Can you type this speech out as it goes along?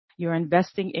You're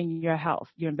investing in your health.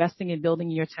 You're investing in building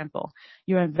your temple.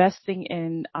 You're investing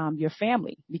in your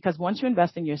family, because once you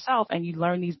invest in yourself and you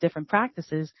learn these different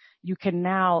practices, you can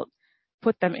now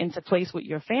put them into place with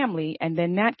your family, and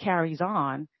then that carries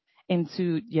on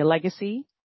into your legacy,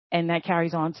 and that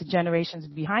carries on to generations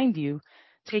behind you,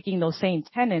 taking those same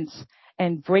tenets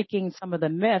and breaking some of the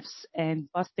myths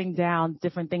and busting down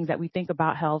different things that we think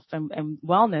about health and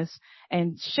wellness,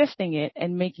 and shifting it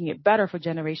and making it better for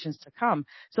generations to come.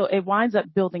 So it winds up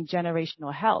building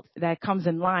generational health that comes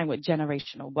in line with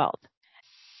generational wealth.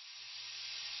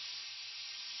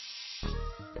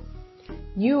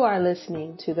 You are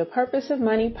listening to the Purpose of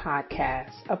Money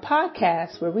podcast, a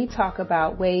podcast where we talk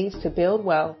about ways to build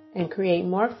wealth and create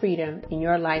more freedom in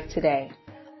your life today.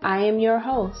 I am your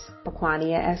host,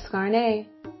 Aquania Escarnet.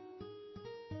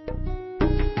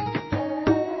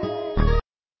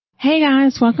 Hey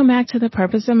guys, welcome back to the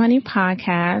Purpose of Money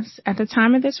podcast. At the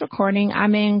time of this recording,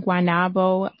 I'm in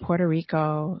Guaynabo, Puerto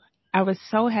Rico. I was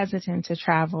so hesitant to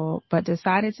travel, but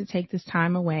decided to take this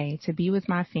time away to be with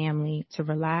my family, to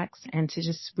relax, and to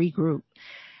just regroup.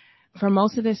 For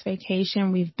most of this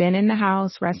vacation, we've been in the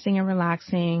house, resting and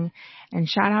relaxing. And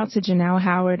shout out to Janelle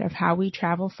Howard of How We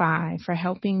Travel 5 for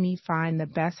helping me find the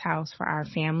best house for our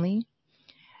family.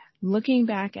 Looking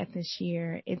back at this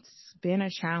year, it's been a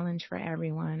challenge for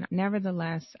everyone.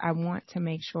 Nevertheless, I want to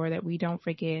make sure that we don't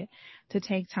forget to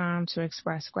take time to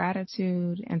express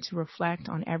gratitude and to reflect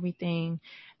on everything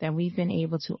that we've been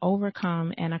able to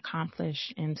overcome and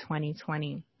accomplish in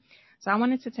 2020. So I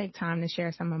wanted to take time to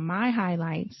share some of my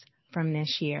highlights from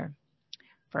this year.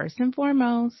 First and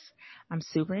foremost, I'm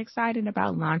super excited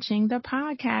about launching the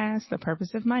podcast, The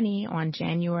Purpose of Money, on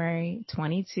January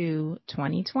 22,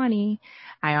 2020.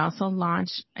 I also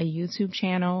launched a YouTube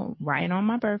channel right on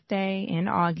my birthday in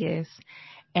August,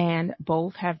 and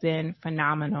both have been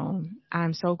phenomenal.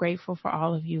 I'm so grateful for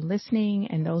all of you listening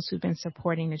and those who've been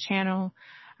supporting the channel.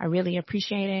 I really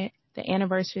appreciate it. The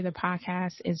anniversary of the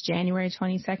podcast is January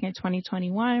 22nd,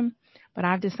 2021, but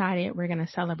I've decided we're going to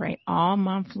celebrate all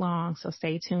month long, so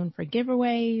stay tuned for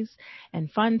giveaways and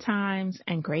fun times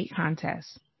and great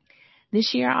contests.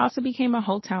 This year, I also became a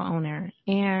hotel owner,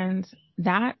 and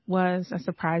that was a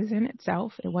surprise in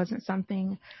itself. It wasn't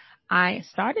something I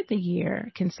started the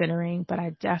year considering, but I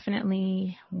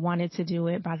definitely wanted to do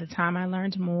it by the time I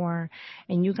learned more.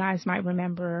 And you guys might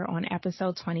remember on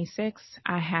episode 26,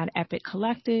 I had Epic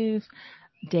Collective,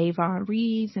 Davon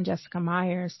Reeves and Jessica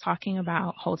Myers talking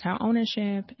about hotel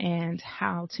ownership and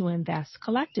how to invest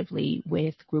collectively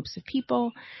with groups of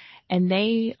people. And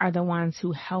they are the ones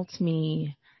who helped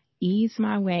me ease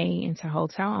my way into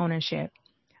hotel ownership.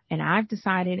 And I've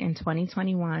decided in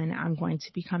 2021, I'm going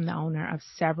to become the owner of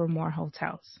several more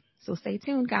hotels. So stay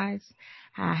tuned, guys.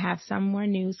 I have some more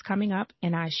news coming up,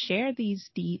 and I share these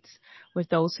deets with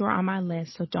those who are on my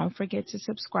list. So don't forget to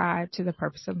subscribe to the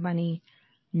Purpose of Money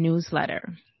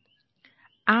newsletter.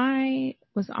 I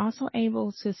was also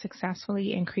able to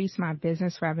successfully increase my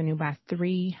business revenue by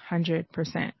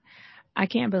 300%. I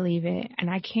can't believe it. And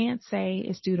I can't say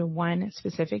it's due to one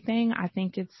specific thing. I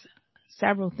think it's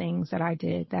several things that I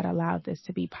did that allowed this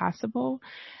to be possible.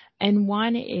 And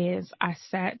one is I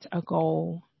set a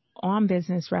goal on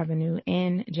business revenue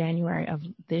in January of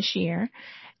this year,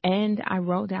 and I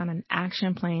wrote down an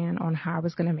action plan on how I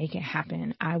was going to make it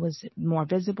happen. I was more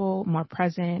visible, more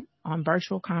present on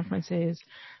virtual conferences,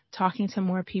 talking to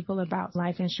more people about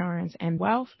life insurance and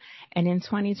wealth. And in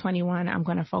 2021, I'm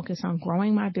going to focus on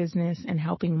growing my business and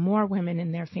helping more women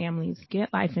and their families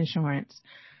get life insurance.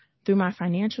 Through my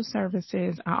financial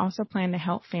services, I also plan to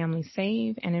help families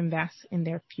save and invest in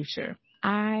their future.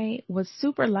 I was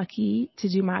super lucky to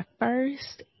do my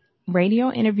first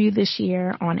radio interview this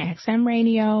year on XM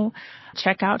Radio.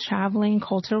 Check out Traveling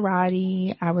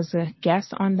Culturati. I was a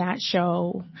guest on that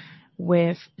show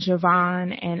with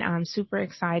Javon, and I'm super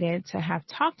excited to have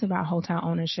talked about hotel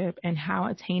ownership and how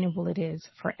attainable it is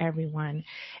for everyone.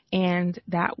 And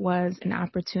that was an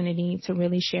opportunity to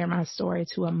really share my story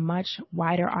to a much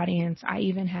wider audience. I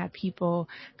even had people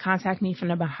contact me from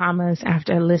the Bahamas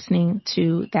after listening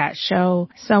to that show.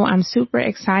 So I'm super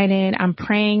excited. I'm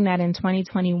praying that in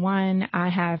 2021, I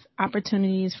have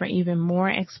opportunities for even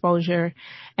more exposure,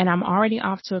 and I'm already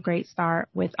off to a great start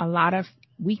with a lot of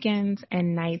weekends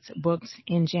and nights booked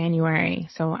in January.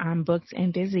 So I'm booked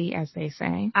and busy, as they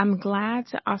say. I'm glad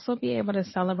to also be able to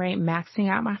celebrate maxing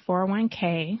out my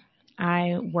 401k.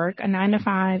 I work a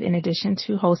 9-to-5 in addition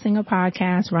to hosting a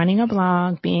podcast, running a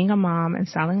blog, being a mom, and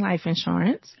selling life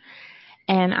insurance.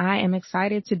 And I am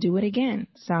excited to do it again.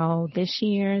 So this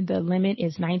year, the limit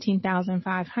is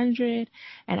 $19,500,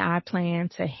 and I plan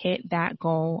to hit that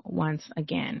goal once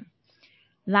again.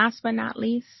 Last but not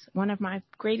least, one of my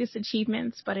greatest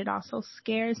achievements, but it also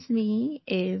scares me,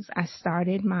 is I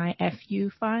started my FU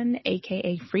fund,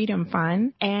 aka Freedom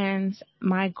Fund, and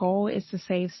my goal is to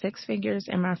save 6 figures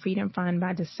in my Freedom Fund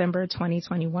by December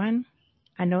 2021.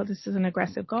 I know this is an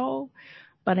aggressive goal,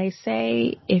 but I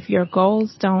say if your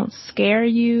goals don't scare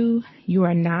you, you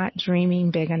are not dreaming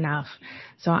big enough.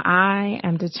 So I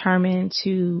am determined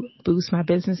to boost my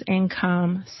business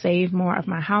income, save more of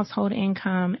my household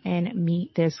income, and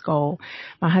meet this goal.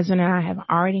 My husband and I have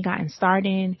already gotten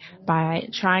started by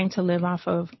trying to live off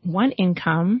of one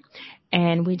income.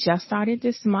 And we just started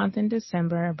this month in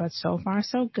December, but so far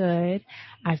so good.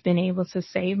 I've been able to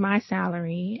save my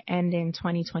salary, and in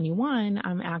 2021,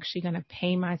 I'm actually going to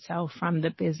pay myself from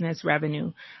the business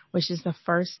revenue, which is the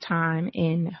first time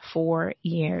in 4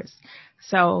 years.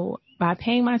 So by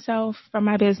paying myself from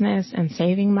my business and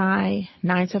saving my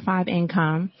 9-to-5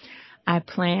 income, I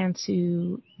plan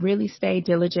to really stay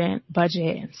diligent,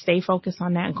 budget, stay focused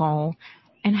on that goal,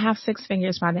 and have 6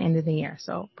 figures by the end of the year.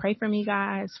 So pray for me,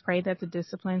 guys. Pray that the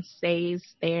discipline stays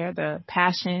there, the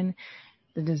passion,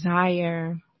 the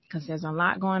desire, because there's a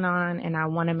lot going on, and I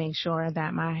want to make sure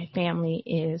that my family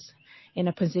is in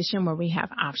a position where we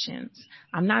have options.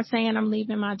 I'm not saying I'm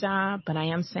leaving my job, but I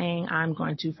am saying I'm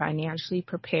going to financially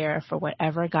prepare for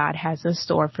whatever God has in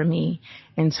store for me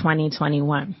in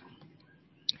 2021.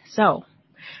 So,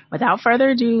 without further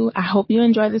ado, I hope you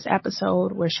enjoy this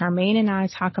episode where Charmaine and I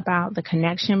talk about the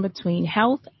connection between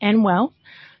health and wealth.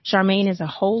 Charmaine is a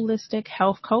holistic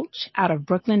health coach out of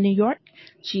Brooklyn, New York.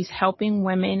 She's helping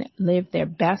women live their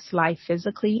best life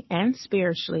physically and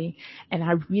spiritually, and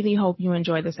I really hope you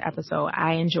enjoy this episode.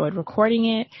 I enjoyed recording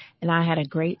it, and I had a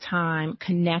great time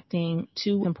connecting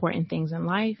two important things in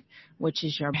life, which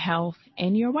is your health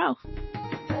and your wealth.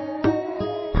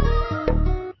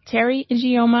 Terry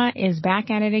Ijeoma is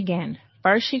back at it again.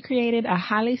 First, she created a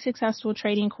highly successful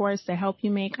trading course to help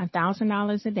you make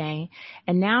 $1,000 a day,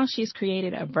 and now she's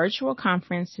created a virtual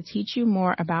conference to teach you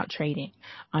more about trading.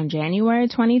 On January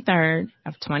 23rd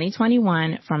of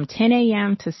 2021, from 10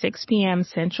 a.m. to 6 p.m.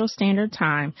 Central Standard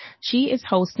Time, she is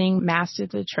hosting Master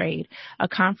the Trade, a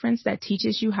conference that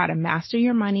teaches you how to master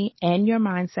your money and your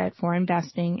mindset for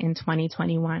investing in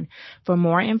 2021. For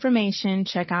more information,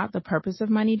 check out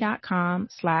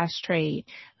thepurposeofmoney.com/trade.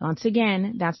 Once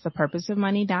again, that's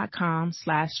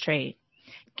thepurposeofmoney.com/trade.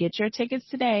 Get your tickets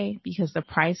today because the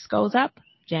price goes up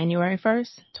January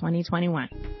 1st, 2021.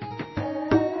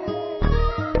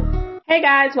 Hey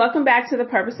guys, welcome back to the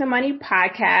Purpose of Money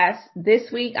podcast.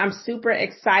 This week, I'm super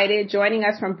excited. Joining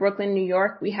us from Brooklyn, New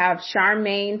York, we have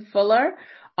Charmaine Fuller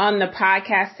on the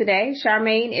podcast today.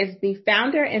 Charmaine is the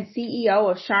founder and CEO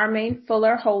of Charmaine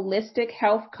Fuller Holistic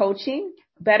Health Coaching,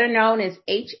 better known as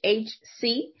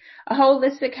HHC, a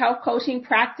holistic health coaching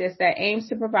practice that aims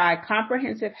to provide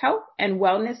comprehensive health and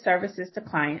wellness services to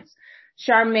clients.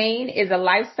 Charmaine is a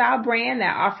lifestyle brand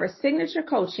that offers signature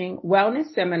coaching,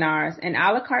 wellness seminars, and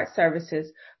a la carte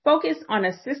services focused on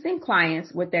assisting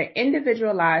clients with their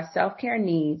individualized self-care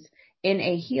needs in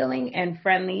a healing and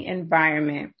friendly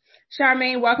environment.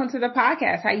 Charmaine, welcome to the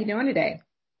podcast. How are you doing today?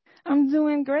 I'm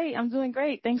doing great.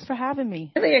 Thanks for having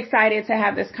me. Really excited to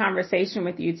have this conversation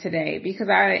with you today because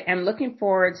I am looking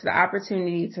forward to the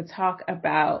opportunity to talk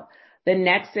about the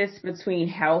nexus between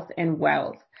health and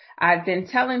wealth. I've been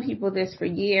telling people this for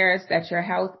years, that your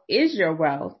health is your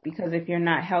wealth, because if you're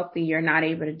not healthy, you're not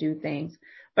able to do things.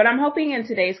 But I'm hoping in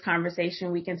today's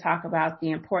conversation, we can talk about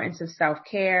the importance of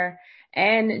self-care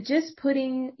and just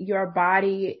putting your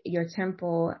body, your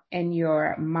temple, and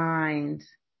your mind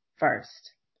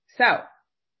first. So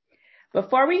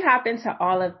before we hop into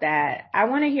all of that, I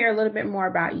want to hear a little bit more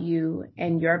about you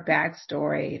and your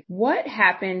backstory. What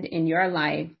happened in your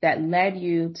life that led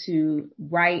you to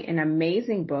write an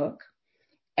amazing book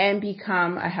and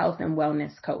become a health and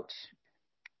wellness coach?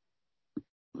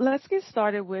 Let's get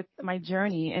started with my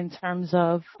journey in terms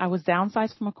of I was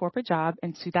downsized from a corporate job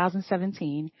in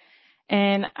 2017.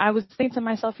 And I was thinking to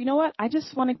myself, you know what? I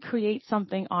just want to create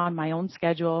something on my own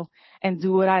schedule and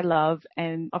do what I love.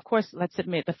 And of course, let's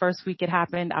admit, the first week it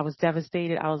happened, I was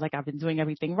devastated. I was like, I've been doing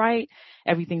everything right.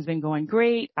 Everything's been going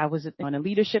great. I was in a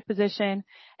leadership position,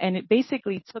 and it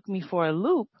basically took me for a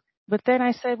loop. But then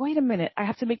I said, wait a minute, I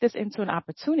have to make this into an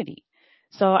opportunity.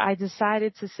 So I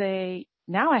decided to say,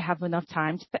 now I have enough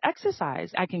time to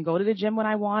exercise. I can go to the gym when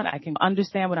I want. I can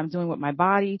understand what I'm doing with my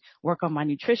body, work on my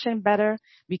nutrition better,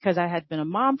 because I had been a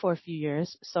mom for a few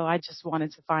years. So I just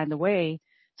wanted to find a way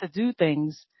to do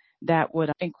things that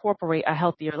would incorporate a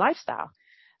healthier lifestyle.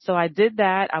 So I did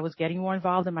that. I was getting more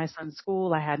involved in my son's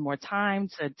school. I had more time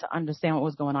to understand what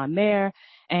was going on there.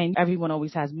 And everyone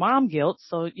always has mom guilt.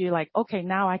 So you're like, okay,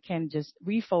 now I can just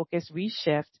refocus,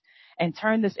 reshift, and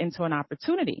turn this into an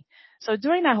opportunity. So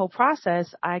during that whole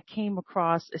process, I came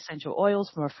across essential oils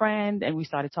from a friend and we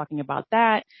started talking about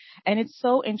that. And it's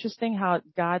so interesting how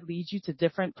God leads you to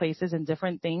different places and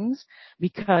different things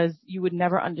because you would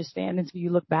never understand until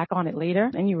you look back on it later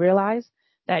and you realize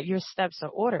that your steps are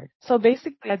ordered. So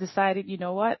basically I decided, you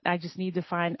know what? I just need to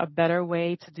find a better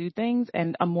way to do things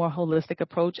and a more holistic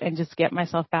approach and just get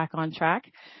myself back on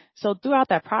track. So throughout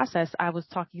that process, I was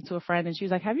talking to a friend and she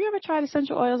was like, have you ever tried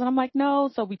essential oils? And I'm like, no.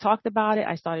 So we talked about it.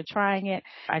 I started trying it.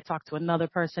 I talked to another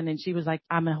person and she was like,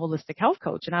 I'm a holistic health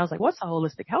coach. And I was like, what's a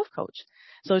holistic health coach?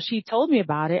 So she told me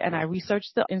about it and I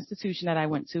researched the institution that I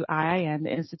went to, IIN,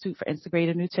 the Institute for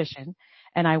Integrative Nutrition.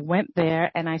 And I went there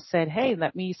and I said, hey,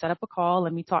 let me set up a call.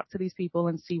 Let me talk to these people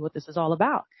and see what this is all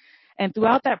about. And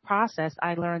throughout that process,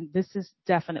 I learned this is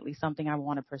definitely something I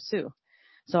want to pursue.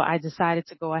 So I decided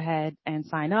to go ahead and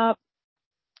sign up.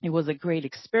 It was a great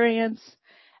experience.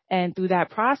 And through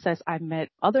that process, I met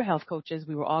other health coaches.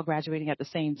 We were all graduating at the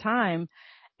same time.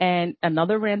 And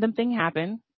another random thing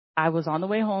happened. I was on the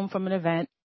way home from an event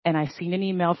and I seen an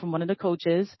email from one of the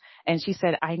coaches and she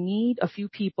said, I need a few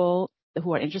people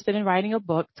who are interested in writing a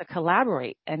book to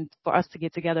collaborate and for us to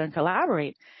get together and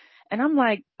collaborate. And I'm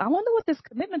like, I wonder what this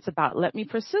commitment's about. Let me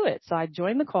pursue it. So I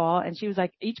joined the call and she was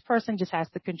like, each person just has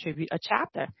to contribute a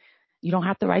chapter. You don't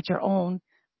have to write your own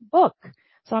book.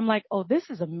 So I'm like, oh, this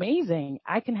is amazing.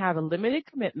 I can have a limited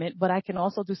commitment, but I can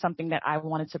also do something that I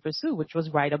wanted to pursue, which was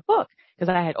write a book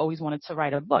because I had always wanted to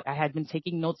write a book. I had been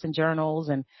taking notes in journals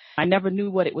and I never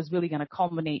knew what it was really going to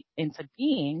culminate into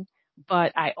being,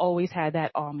 but I always had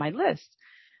that on my list.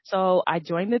 So I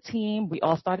joined the team. We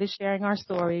all started sharing our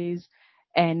stories.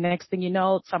 And next thing you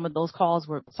know, some of those calls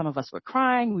were, some of us were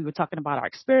crying. We were talking about our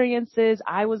experiences.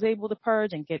 I was able to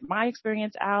purge and get my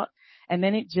experience out. And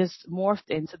then it just morphed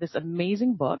into this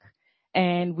amazing book.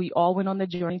 And we all went on the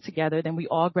journey together. Then we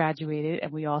all graduated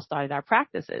and we all started our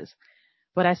practices.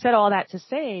 But I said all that to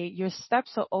say your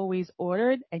steps are always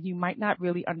ordered and you might not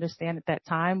really understand at that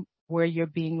time where you're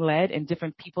being led and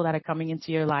different people that are coming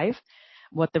into your life,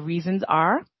 what the reasons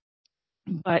are,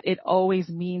 but it always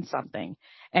means something.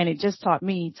 And it just taught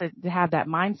me to have that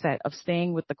mindset of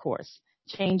staying with the course,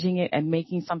 changing it and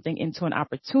making something into an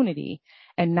opportunity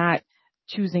and not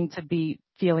choosing to be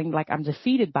feeling like I'm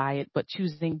defeated by it, but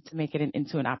choosing to make it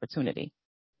into an opportunity.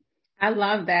 I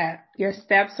love that. Your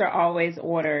steps are always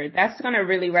ordered. That's going to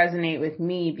really resonate with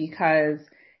me because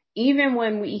even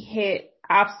when we hit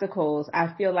obstacles,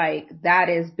 I feel like that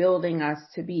is building us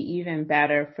to be even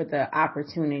better for the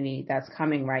opportunity that's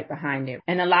coming right behind it.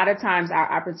 And a lot of times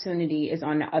our opportunity is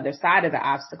on the other side of the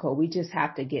obstacle. We just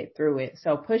have to get through it.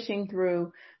 So pushing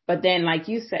through, but then like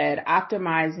you said,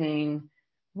 optimizing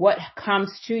what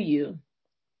comes to you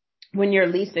when you're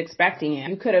least expecting it.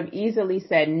 You could have easily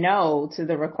said no to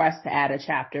the request to add a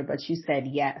chapter, but you said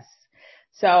yes.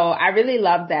 So I really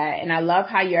love that. And I love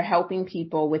how you're helping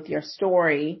people with your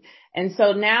story. And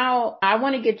so now I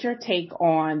want to get your take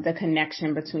on the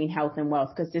connection between health and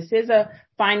wealth, because this is a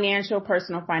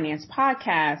personal finance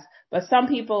podcast, but some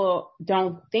people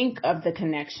don't think of the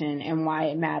connection and why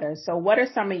it matters. So what are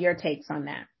some of your takes on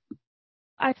that?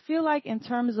 I feel like in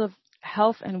terms of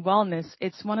health and wellness,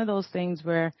 it's one of those things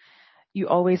where you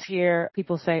always hear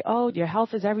people say, oh, your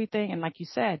health is everything. And like you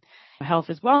said, health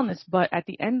is wellness. But at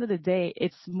the end of the day,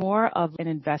 it's more of an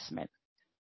investment.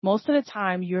 Most of the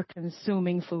time you're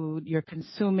consuming food, you're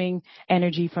consuming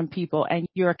energy from people, and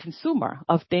you're a consumer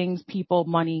of things, people,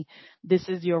 money. This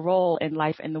is your role in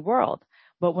life in the world.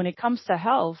 But when it comes to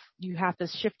health, you have to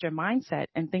shift your mindset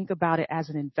and think about it as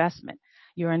an investment.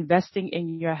 You're investing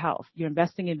in your health. You're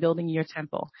investing in building your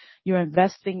temple. You're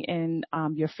investing in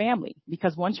your family,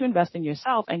 because once you invest in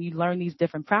yourself and you learn these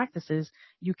different practices,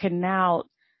 you can now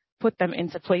put them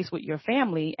into place with your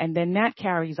family, and then that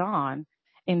carries on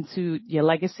into your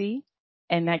legacy,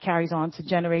 and that carries on to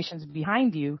generations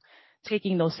behind you,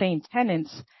 taking those same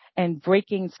tenets and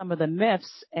breaking some of the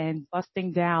myths and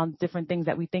busting down different things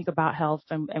that we think about health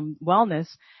and wellness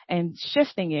and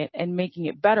shifting it and making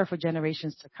it better for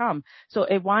generations to come. So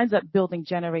it winds up building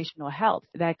generational health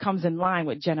that comes in line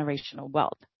with generational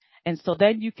wealth. And so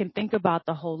then you can think about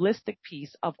the holistic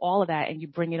piece of all of that and you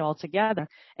bring it all together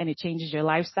and it changes your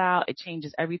lifestyle, it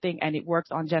changes everything, and it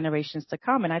works on generations to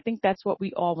come. And I think that's what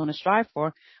we all want to strive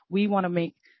for. We want to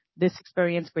make this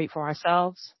experience great for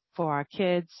ourselves, for our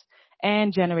kids,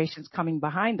 and generations coming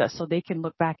behind us so they can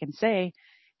look back and say,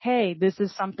 hey, this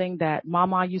is something that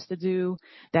mama used to do,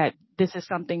 that this is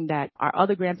something that our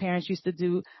other grandparents used to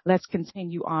do. Let's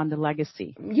continue on the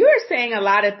legacy. You're saying a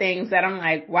lot of things that I'm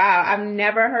like, wow, I've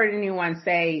never heard anyone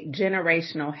say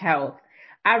generational health.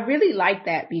 I really like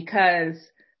that because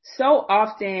so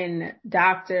often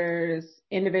doctors,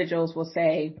 individuals will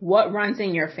say, what runs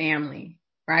in your family,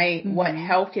 right? Mm-hmm. What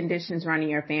health conditions run in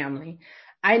your family?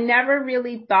 I never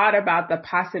really thought about the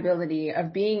possibility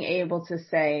of being able to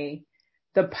say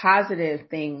the positive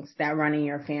things that run in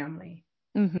your family.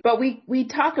 Mm-hmm. But we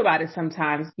talk about it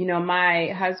sometimes. You know,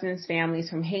 my husband's family's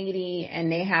from Haiti, and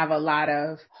they have a lot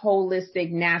of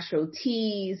holistic natural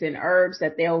teas and herbs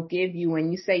that they'll give you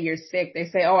when you say you're sick. They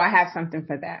say, oh, I have something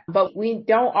for that. But we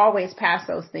don't always pass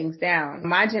those things down.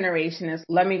 My generation is,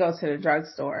 let me go to the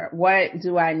drugstore. What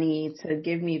do I need to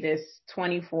give me this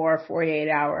 24,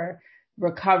 48-hour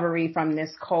recovery from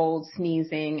this cold,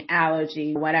 sneezing,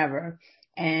 allergy, whatever?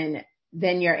 And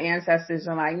then your ancestors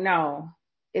are like, no.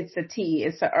 It's a tea,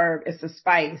 it's a herb, it's a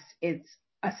spice, it's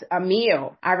a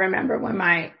meal. I remember when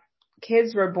my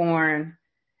kids were born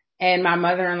and my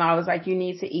mother-in-law was like, you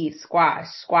need to eat squash.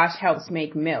 Squash helps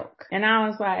make milk. And I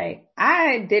was like,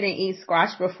 I didn't eat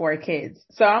squash before kids.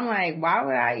 So I'm like, why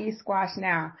would I eat squash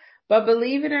now? But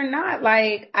believe it or not,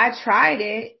 like I tried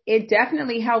it. It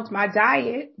definitely helped my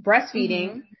diet.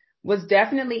 Breastfeeding was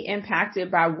definitely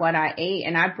impacted by what I ate,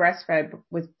 and I breastfed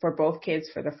for both kids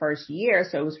for the first year.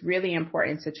 So it was really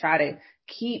important to try to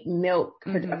keep milk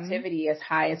productivity as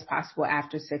high as possible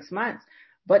after 6 months.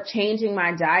 But changing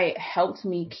my diet helped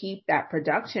me keep that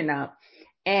production up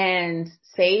and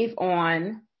save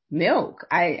on milk.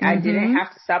 I didn't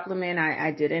have to supplement. I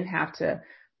didn't have to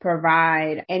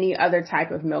provide any other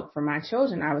type of milk for my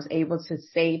children. I was able to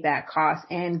save that cost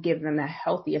and give them the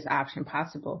healthiest option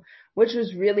possible, which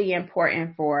was really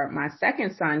important for my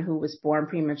second son, who was born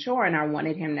premature, and I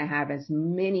wanted him to have as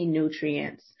many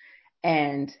nutrients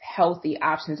and healthy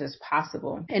options as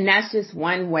possible. And that's just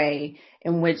one way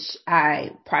in which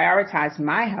I prioritize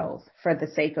my health for the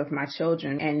sake of my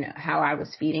children and how I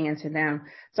was feeding into them.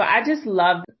 So I just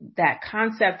love that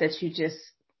concept that you just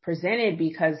presented,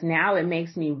 because now it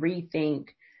makes me rethink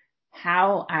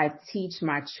how I teach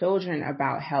my children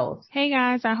about health. Hey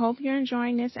guys, I hope you're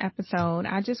enjoying this episode.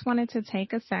 I just wanted to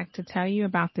take a sec to tell you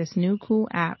about this new cool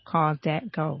app called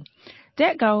DebtGo.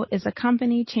 DebtGo is a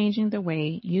company changing the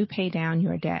way you pay down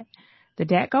your debt. The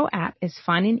DebtGo app is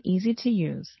fun and easy to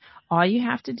use. All you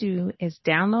have to do is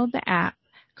download the app,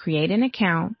 create an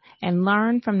account, and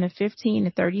learn from the 15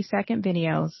 to 30-second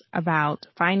videos about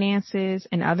finances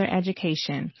and other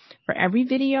education. For every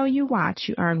video you watch,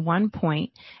 you earn 1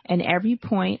 point, and every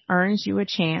point earns you a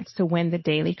chance to win the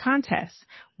daily contest.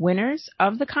 Winners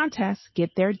of the contest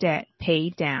get their debt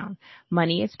paid down.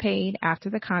 Money is paid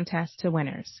after the contest to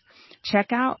winners.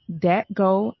 Check out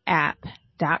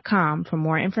DebtGoApp.com for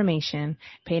more information.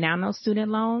 Pay down those student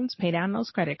loans, pay down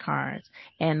those credit cards,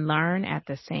 and learn at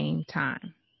the same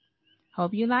time.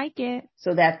 Hope you like it.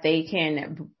 So that they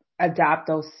can adopt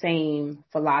those same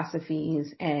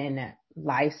philosophies and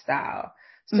lifestyle.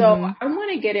 So I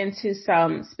want to get into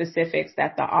some specifics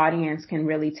that the audience can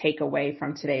really take away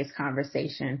from today's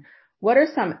conversation. What are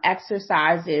some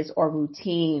exercises or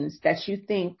routines that you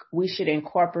think we should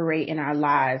incorporate in our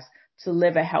lives to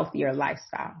live a healthier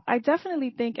lifestyle? I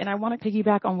definitely think, and I want to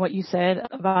piggyback on what you said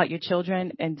about your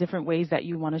children and different ways that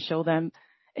you want to show them.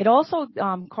 It also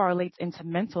correlates into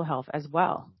mental health as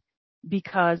well,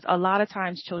 because a lot of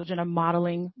times children are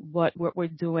modeling what we're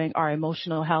doing, our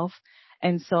emotional health.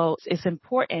 And so it's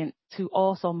important to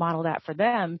also model that for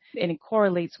them, and it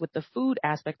correlates with the food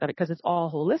aspect of it because it's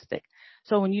all holistic.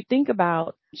 So when you think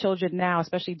about children now,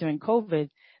 especially during COVID,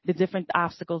 the different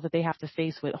obstacles that they have to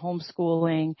face with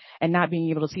homeschooling and not being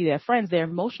able to see their friends, their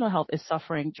emotional health is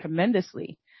suffering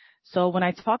tremendously. So when I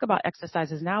talk about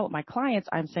exercises now with my clients,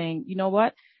 I'm saying, you know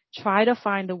what? Try to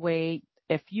find a way,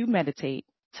 if you meditate,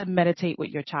 to meditate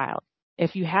with your child.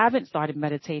 If you haven't started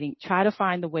meditating, try to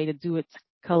find a way to do it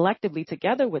collectively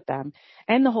together with them,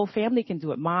 and the whole family can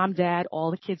do it. Mom, dad,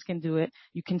 all the kids can do it.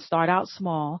 You can start out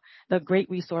small. The great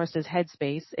resource is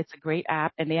Headspace. It's a great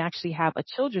app, and they actually have a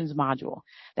children's module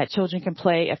that children can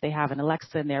play. If they have an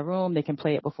Alexa in their room, they can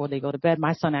play it before they go to bed.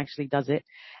 My son actually does it,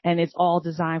 and it's all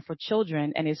designed for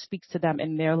children, and it speaks to them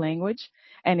in their language,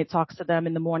 and it talks to them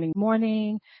in the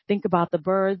morning. Think about the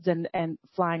birds and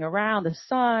flying around, the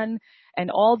sun, and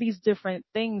all these different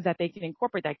things that they can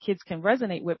incorporate that kids can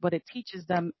resonate with, but it teaches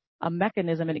them a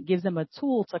mechanism, and it gives them a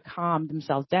tool to calm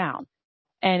themselves down.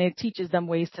 And it teaches them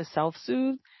ways to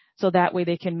self-soothe, so that way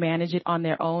they can manage it on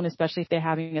their own, especially if they're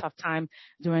having a tough time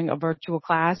doing a virtual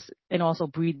class, and also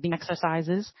breathing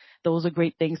exercises. Those are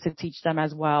great things to teach them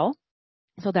as well.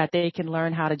 so that they can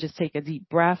learn how to just take a deep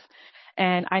breath.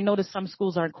 And I noticed some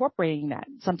schools are incorporating that.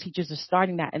 Some teachers are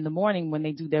starting that in the morning when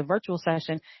they do their virtual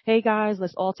session. Hey guys,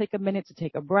 let's all take a minute to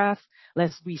take a breath.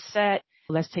 Let's reset.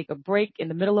 Let's take a break in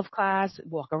the middle of class,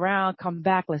 walk around, come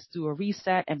back. Let's do a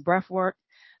reset and breath work.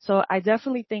 So I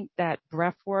definitely think that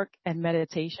breath work and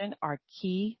meditation are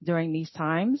key during these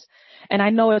times. And I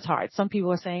know it's hard. Some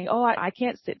people are saying, oh, I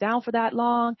can't sit down for that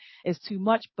long. It's too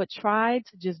much, but try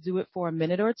to just do it for a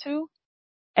minute or two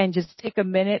and just take a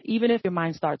minute. Even if your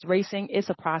mind starts racing, it's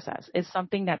a process. It's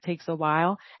something that takes a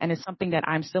while, and it's something that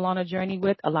I'm still on a journey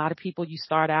with. A lot of people, you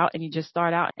start out and you just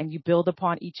start out and you build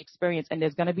upon each experience. And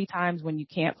there's going to be times when you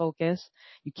can't focus,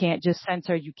 you can't just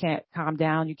center, you can't calm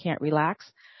down, you can't relax.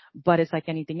 But it's like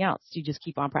anything else. You just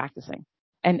keep on practicing.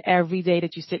 And every day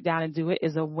that you sit down and do it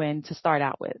is a win to start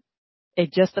out with.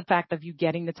 It just the fact of you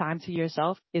getting the time to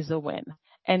yourself is a win.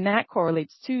 And that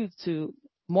correlates too to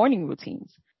morning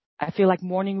routines. I feel like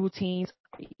morning routines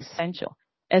are essential,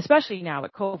 especially now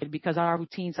with COVID, because our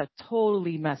routines are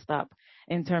totally messed up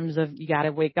in terms of you got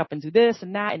to wake up and do this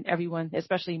and that. And everyone,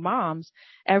 especially moms,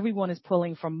 everyone is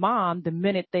pulling from mom the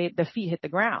minute the feet hit the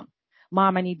ground.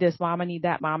 Mom, I need this. Mom, I need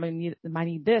that. Mom, I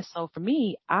need this. So for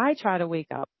me, I try to wake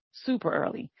up super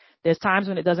early. There's times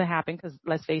when it doesn't happen because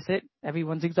let's face it,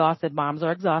 everyone's exhausted. Moms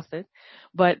are exhausted.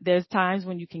 But there's times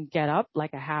when you can get up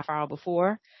like a half hour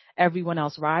before everyone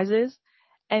else rises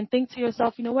and think to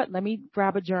yourself, you know what? Let me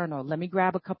grab a journal. Let me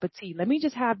grab a cup of tea. Let me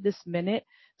just have this minute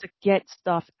to get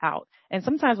stuff out. And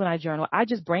sometimes when I journal, I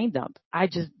just brain dump. I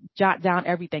just jot down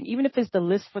everything, even if it's the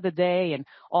list for the day and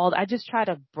all. I just try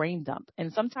to brain dump.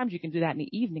 And sometimes you can do that in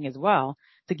the evening as well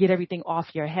to get everything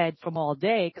off your head from all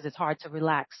day because it's hard to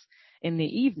relax in the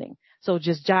evening. So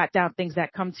just jot down things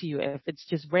that come to you. If it's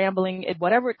just rambling,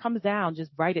 whatever it comes down,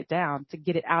 just write it down to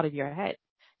get it out of your head.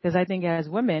 Because I think as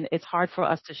women, it's hard for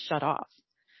us to shut off.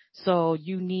 So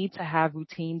you need to have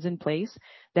routines in place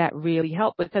that really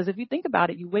help. Because if you think about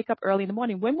it, you wake up early in the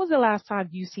morning. When was the last time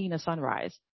you seen a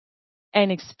sunrise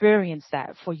and experienced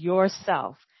that for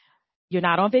yourself? You're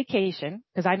not on vacation,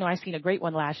 because I know I seen a great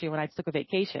one last year when I took a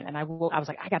vacation and I was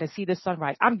like, I got to see this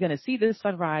sunrise. I'm going to see this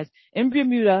sunrise in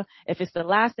Bermuda if it's the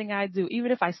last thing I do,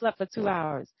 even if I slept for 2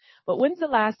 hours. But when's the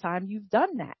last time you've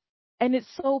done that? And it's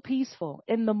so peaceful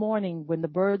in the morning when the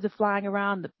birds are flying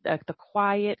around, the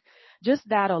quiet, just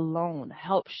that alone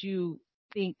helps you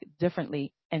think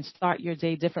differently and start your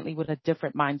day differently with a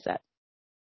different mindset.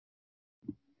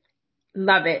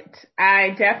 Love it. I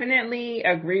definitely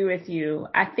agree with you.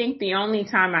 I think the only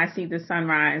time I see the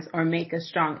sunrise or make a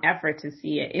strong effort to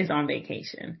see it is on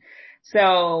vacation.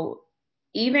 So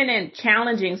even in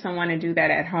challenging someone to do that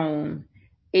at home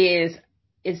is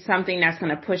something that's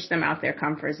going to push them out their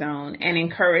comfort zone and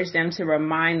encourage them to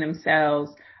remind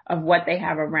themselves of what they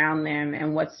have around them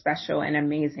and what's special and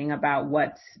amazing about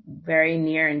what's very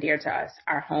near and dear to us,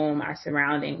 our home, our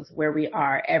surroundings, where we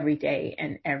are every day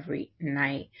and every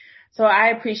night. So I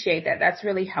appreciate that. That's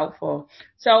really helpful.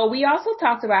 So we also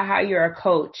talked about how you're a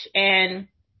coach. And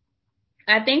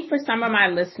I think for some of my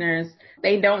listeners,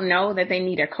 they don't know that they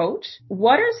need a coach.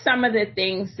 What are some of the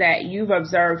things that you've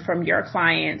observed from your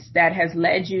clients that has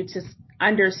led you to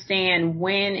understand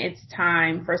when it's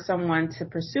time for someone to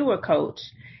pursue a coach?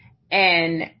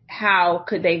 And how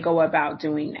could they go about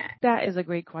doing that? That is a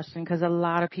great question because a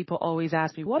lot of people always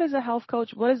ask me, what is a health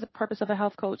coach? What is the purpose of a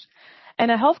health coach?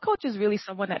 And a health coach is really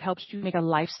someone that helps you make a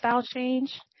lifestyle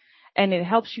change, and it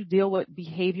helps you deal with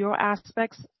behavioral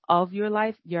aspects of your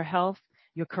life, your health,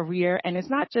 your career. And it's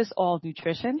not just all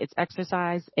nutrition. It's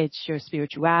exercise. It's your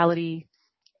spirituality.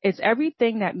 It's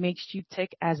everything that makes you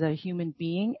tick as a human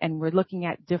being. And we're looking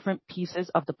at different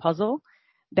pieces of the puzzle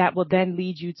that will then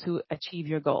lead you to achieve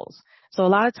your goals. So a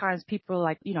lot of times people are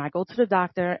like, I go to the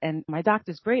doctor and my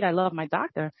doctor's great. I love my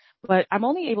doctor, but I'm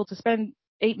only able to spend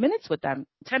 8 minutes with them,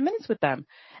 10 minutes with them.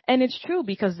 And it's true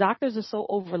because doctors are so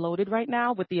overloaded right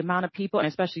now with the amount of people, and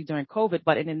especially during COVID,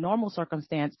 but in a normal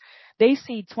circumstance, they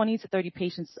see 20 to 30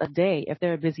 patients a day if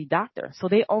they're a busy doctor. So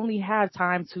they only have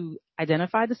time to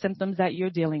identify the symptoms that you're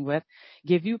dealing with,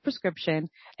 give you a prescription,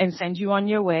 and send you on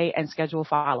your way and schedule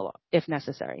follow-up if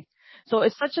necessary. So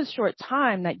it's such a short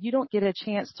time that you don't get a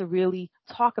chance to really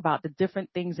talk about the different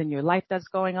things in your life that's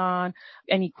going on,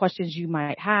 any questions you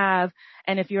might have.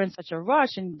 And if you're in such a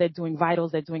rush and they're doing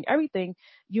vitals, they're doing everything,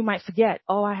 you might forget,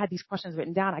 oh, I had these questions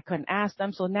written down. I couldn't ask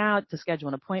them. So now to schedule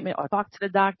an appointment or talk to the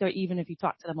doctor, even if you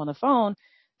talk to them on the phone,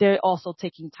 they're also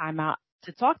taking time out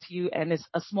to talk to you. And it's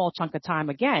a small chunk of time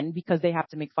again, because they have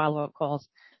to make follow-up calls.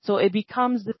 So it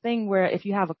becomes the thing where if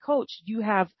you have a coach, you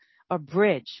have a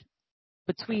bridge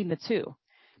between the two,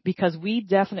 because we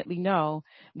definitely know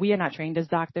we are not trained as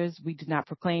doctors. We do not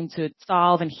proclaim to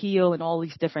solve and heal and all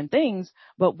these different things,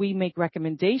 but we make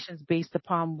recommendations based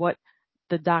upon what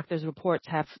the doctor's reports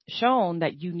have shown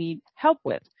that you need help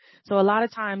with. So a lot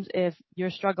of times if you're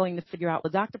struggling to figure out, the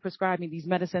doctor prescribed me these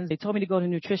medicines, they told me to go to a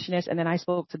nutritionist, and then I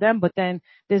spoke to them, but then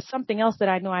there's something else that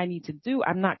I know I need to do.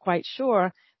 I'm not quite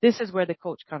sure. This is where the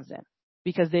coach comes in,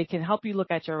 because they can help you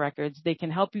look at your records. They can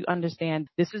help you understand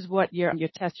this is what your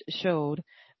test showed.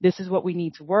 This is what we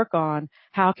need to work on.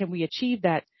 How can we achieve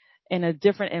that in a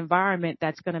different environment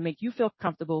that's going to make you feel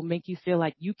comfortable, make you feel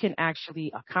like you can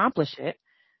actually accomplish it,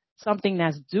 something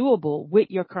that's doable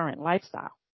with your current lifestyle.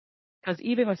 Because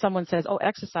even when someone says, oh,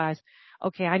 exercise,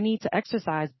 okay, I need to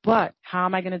exercise, but how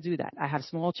am I going to do that? I have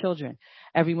small children.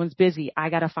 Everyone's busy. I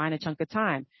got to find a chunk of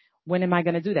time. When am I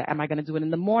going to do that? Am I going to do it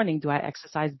in the morning? Do I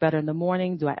exercise better in the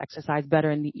morning? Do I exercise better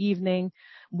in the evening?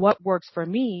 What works for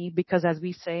me? Because as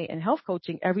we say in health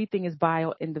coaching, everything is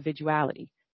bio-individuality.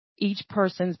 Each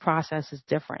person's process is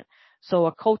different. So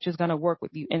a coach is going to work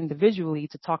with you individually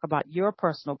to talk about your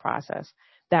personal process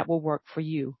that will work for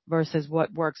you versus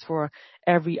what works for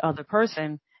every other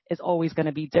person is always going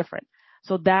to be different.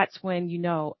 So that's when you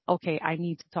know, okay, I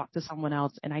need to talk to someone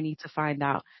else and I need to find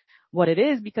out what it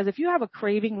is. Because if you have a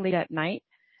craving late at night,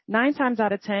 9 times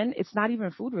out of 10, it's not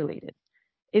even food related.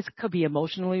 It could be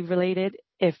emotionally related.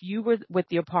 If you were with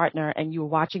your partner and you were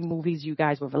watching movies, you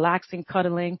guys were relaxing,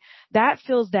 cuddling, that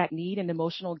fills that need, an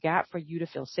emotional gap for you to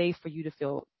feel safe, for you to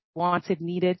feel wanted,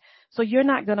 needed. So you're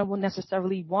not going to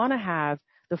necessarily want to have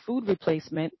the food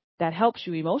replacement that helps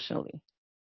you emotionally,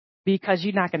 because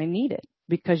you're not going to need it,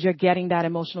 because you're getting that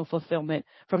emotional fulfillment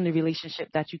from the relationship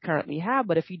that you currently have.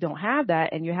 But if you don't have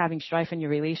that and you're having strife in your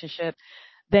relationship,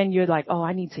 then you're like, oh,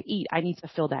 I need to eat. I need to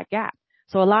fill that gap.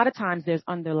 So a lot of times there's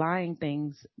underlying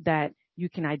things that you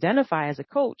can identify as a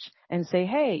coach and say,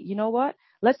 hey, you know what?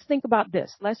 Let's think about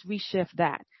this. Let's reshift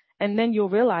that. And then you'll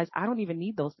realize I don't even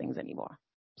need those things anymore.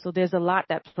 So there's a lot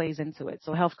that plays into it.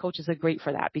 So health coaches are great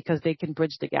for that because they can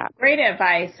bridge the gap. Great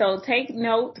advice. So take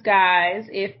note, guys.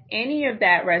 If any of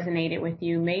that resonated with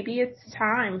you, maybe it's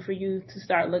time for you to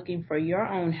start looking for your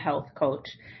own health coach,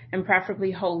 and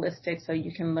preferably holistic, so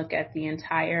you can look at the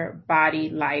entire body,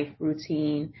 life,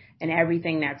 routine, and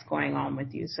everything that's going on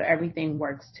with you, so everything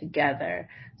works together.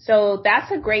 So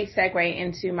that's a great segue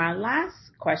into my last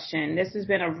question. This has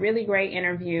been a really great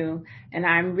interview, and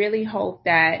I really hope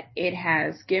that it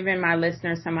has given my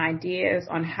listeners some ideas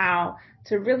on how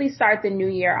to really start the new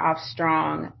year off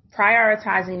strong,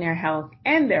 prioritizing their health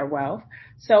and their wealth.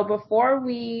 So before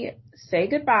we say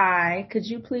goodbye, could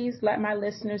you please let my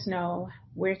listeners know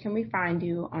where can we find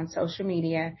you on social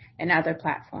media and other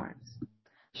platforms?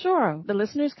 Sure. The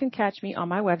listeners can catch me on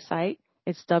my website.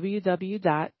 It's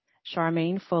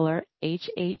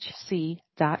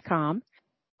www.charmainefullerhhc.com.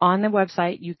 On the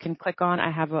website, you can click on,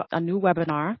 I have a new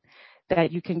webinar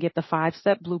that you can get the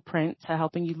 5-step blueprint to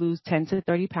helping you lose 10 to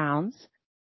 30 pounds.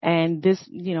 And this,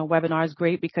 webinar is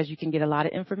great because you can get a lot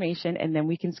of information, and then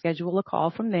we can schedule a call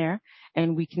from there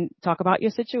and we can talk about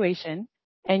your situation.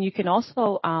 And you can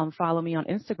also follow me on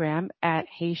Instagram at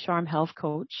Hey Charm Health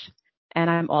Coach. And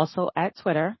I'm also at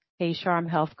Twitter, Hey Charm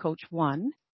Health Coach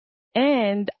 1.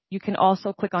 And you can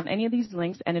also click on any of these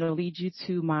links and it'll lead you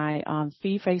to my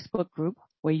free Facebook group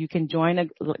where you can join a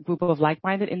group of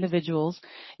like-minded individuals.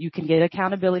 You can get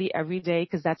accountability every day,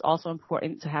 because that's also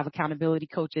important to have accountability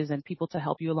coaches and people to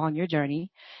help you along your journey.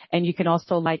 And you can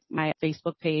also like my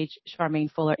Facebook page,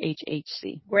 Charmaine Fuller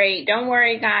HHC. Great. Don't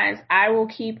worry, guys. I will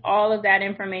keep all of that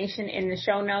information in the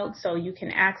show notes so you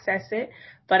can access it.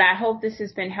 But I hope this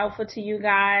has been helpful to you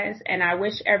guys, and I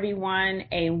wish everyone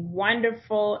a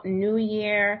wonderful new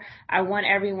year. I want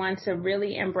everyone to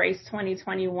really embrace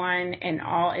 2021 in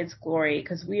all its glory,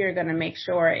 because we are going to make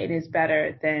sure it is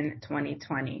better than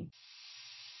 2020.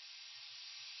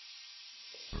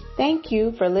 Thank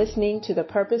you for listening to the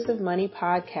Purpose of Money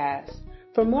podcast.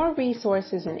 For more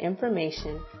resources and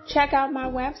information, check out my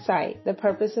website,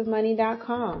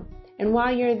 thepurposeofmoney.com. And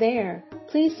while you're there,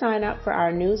 please sign up for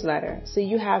our newsletter so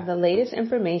you have the latest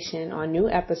information on new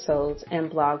episodes and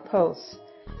blog posts.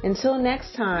 Until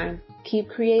next time, keep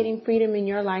creating freedom in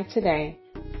your life today.